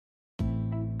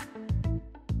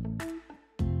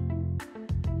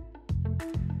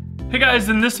Hey guys,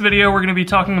 in this video we're going to be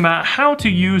talking about how to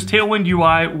use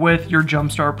TailwindUI with your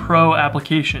Jumpstart Pro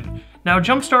application. Now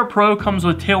Jumpstart Pro comes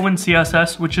with Tailwind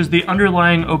CSS, which is the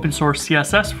underlying open source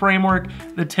CSS framework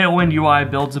that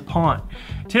TailwindUI builds upon.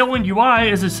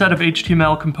 TailwindUI is a set of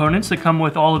HTML components that come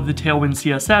with all of the Tailwind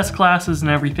CSS classes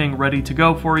and everything ready to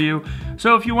go for you.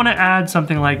 So if you want to add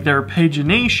something like their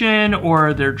pagination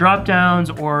or their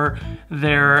dropdowns or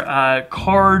their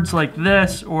cards like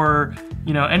this, or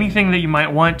anything that you might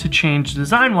want to change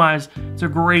design-wise, it's a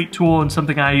great tool and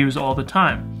something I use all the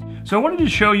time. So I wanted to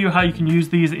show you how you can use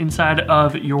these inside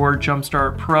of your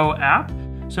Jumpstart Pro app.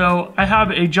 So I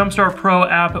have a Jumpstart Pro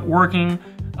app working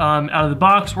out of the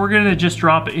box. We're going to just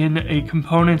drop in a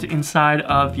component inside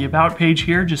of the About page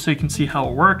here just so you can see how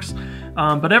it works.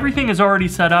 But everything is already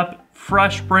set up.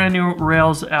 Fresh, brand new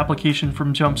Rails application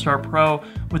from Jumpstart Pro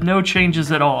with no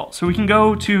changes at all. So we can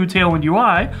go to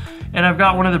TailwindUI, and I've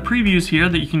got one of the previews here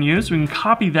that you can use. We can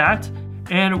copy that,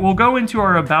 and we'll go into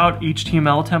our About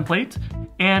HTML template,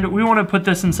 and we want to put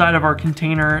this inside of our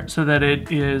container so that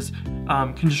it is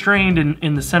constrained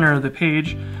in the center of the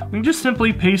page. We can just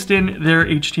simply paste in their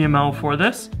HTML for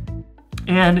this,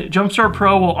 and Jumpstart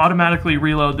Pro will automatically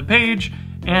reload the page,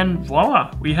 and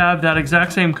voila, we have that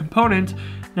exact same component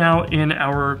now in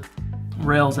our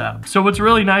Rails app. So what's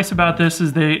really nice about this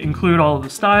is they include all of the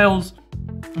styles,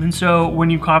 and so when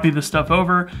you copy the stuff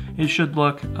over, it should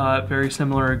look very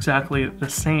similar, exactly the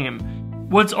same.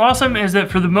 What's awesome is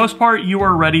that for the most part, you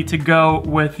are ready to go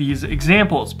with these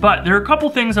examples, but there are a couple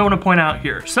things I want to point out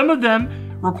here. Some of them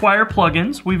require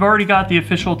plugins. We've already got the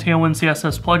official Tailwind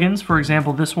CSS plugins. For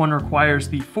example, this one requires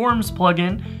the Forms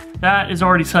plugin. That is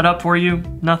already set up for you,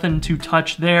 nothing to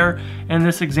touch there, and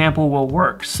this example will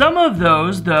work. Some of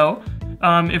those, though,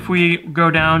 if we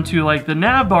go down to like the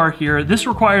nav bar here, this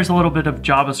requires a little bit of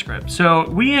JavaScript. So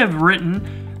we have written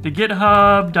the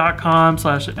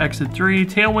github.com/exit3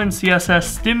 Tailwind CSS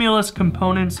stimulus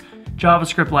components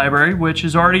JavaScript library, which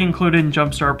is already included in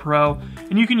Jumpstart Pro,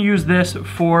 and you can use this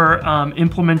for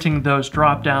implementing those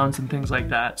drop downs and things like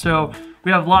that. So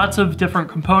we have lots of different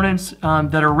components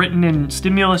that are written in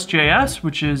Stimulus.js,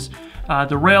 which is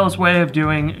the Rails way of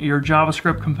doing your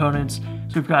JavaScript components.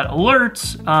 So we've got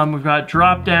alerts, we've got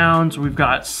drop downs, we've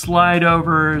got slide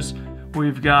overs,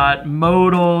 we've got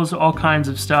modals, all kinds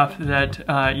of stuff that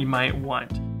you might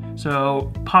want.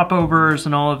 So popovers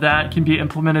and all of that can be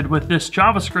implemented with this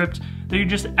JavaScript that you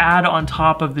just add on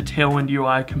top of the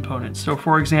TailwindUI components. So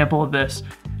for example, this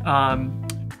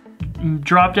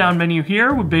drop-down menu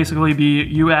here would basically be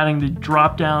you adding the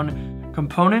drop-down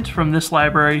component from this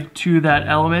library to that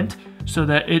element so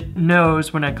that it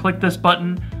knows when I click this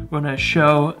button, when I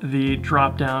show the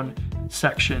drop-down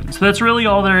section. So that's really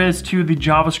all there is to the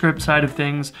JavaScript side of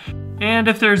things. And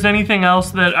if there's anything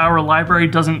else that our library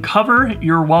doesn't cover,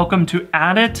 you're welcome to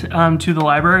add it to the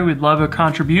library. We'd love a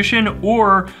contribution,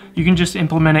 or you can just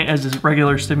implement it as a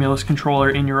regular stimulus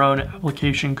controller in your own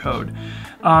application code.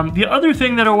 The other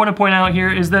thing that I want to point out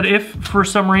here is that if for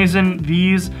some reason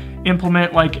these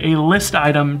implement like a list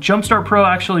item, Jumpstart Pro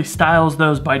actually styles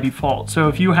those by default. So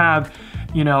if you have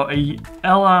a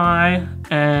LI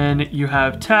and you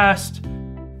have test,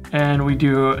 and we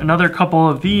do another couple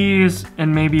of these,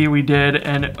 and maybe we did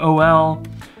an OL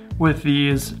with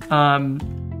these,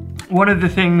 one of the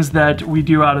things that we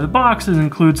do out of the box is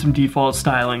include some default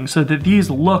styling so that these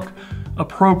look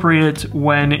appropriate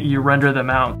when you render them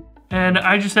out. And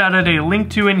I just added a link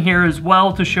to in here as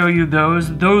well to show you those.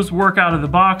 Those work out of the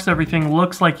box, everything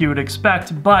looks like you would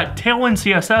expect, but Tailwind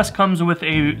CSS comes with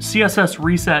a CSS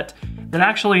reset that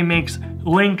actually makes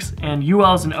links and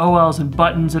ULs and OLs and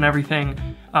buttons and everything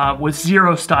with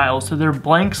zero styles. So they're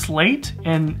blank slate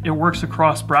and it works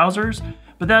across browsers,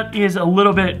 but that is a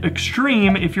little bit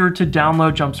extreme if you're to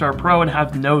download Jumpstart Pro and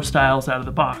have no styles out of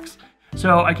the box.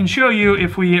 So I can show you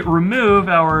if we remove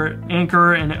our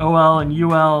anchor and OL and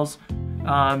ULs,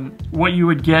 what you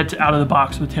would get out of the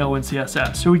box with Tailwind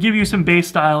CSS. So we give you some base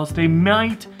styles. They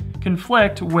might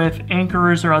conflict with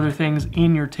anchors or other things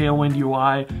in your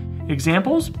TailwindUI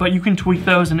examples, but you can tweak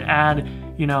those and add,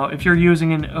 if you're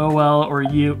using an OL or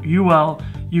UL,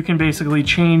 you can basically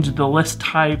change the list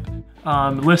type,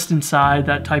 list inside,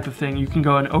 that type of thing. You can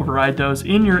go and override those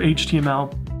in your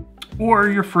HTML, or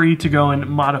you're free to go and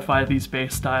modify these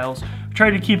base styles.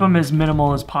 Try to keep them as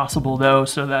minimal as possible though,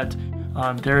 so that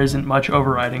there isn't much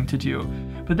overriding to do.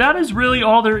 But that is really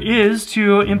all there is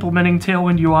to implementing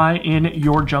TailwindUI in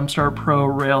your Jumpstart Pro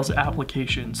Rails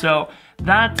application. So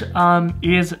that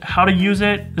is how to use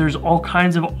it. There's all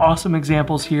kinds of awesome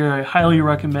examples here. I highly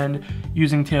recommend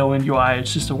using TailwindUI.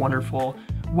 It's just a wonderful,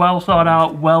 well thought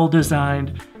out, well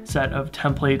designed set of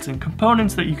templates and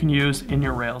components that you can use in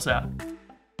your Rails app.